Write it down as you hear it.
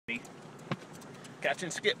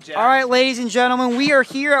catching skipjack. All right, ladies and gentlemen, we are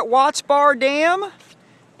here at Watts Bar Dam,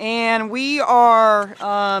 and we are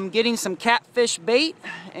getting some catfish bait,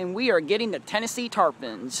 and we are getting the Tennessee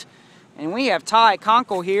tarpons. And we have Ty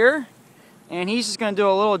Conkle here, and he's just going to do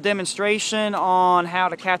a little demonstration on how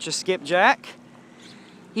to catch a skipjack.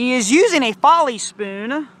 He is using a Foley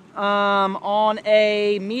spoon on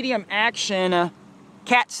a medium action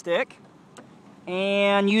cat stick,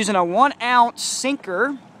 and using a 1 ounce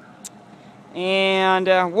sinker. And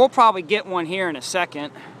we'll probably get one here in a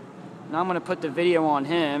second. And I'm going to put the video on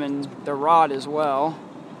him and the rod as well,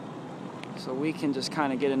 so we can just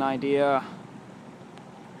kind of get an idea.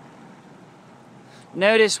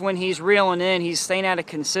 Notice when he's reeling in, he's staying at a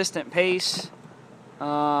consistent pace.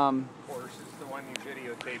 Of course, it's the one you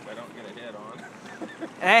videotape I don't get a hit on.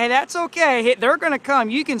 Hey, that's okay. They're going to come.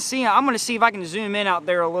 You can see, I'm going to see if I can zoom in out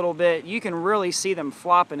there a little bit. You can really see them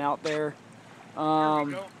flopping out there. There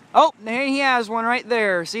we go. Oh, there he has one right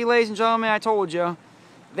there. See, ladies and gentlemen, I told you.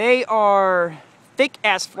 They are thick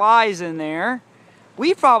as flies in there.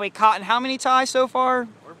 We've probably caught how many ties so far?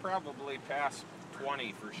 We're probably past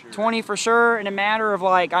 20 for sure. 20 for sure, in a matter of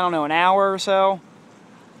like, I don't know, an hour or so.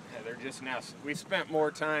 Yeah, they're just now. We spent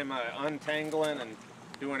more time untangling and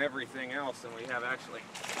doing everything else than we have actually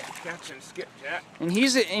catching skipjack. And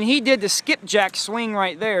he did the skipjack swing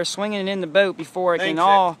right there, swinging it in the boat before it Thanks, can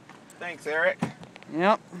all. Thanks, Eric.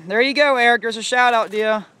 Yep, there you go, Eric. There's a shout out to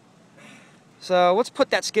you. So let's put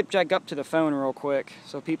that skipjack up to the phone real quick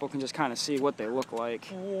so people can just kind of see what they look like.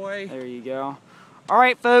 Boy. There you go. All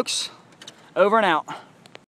right, folks, over and out.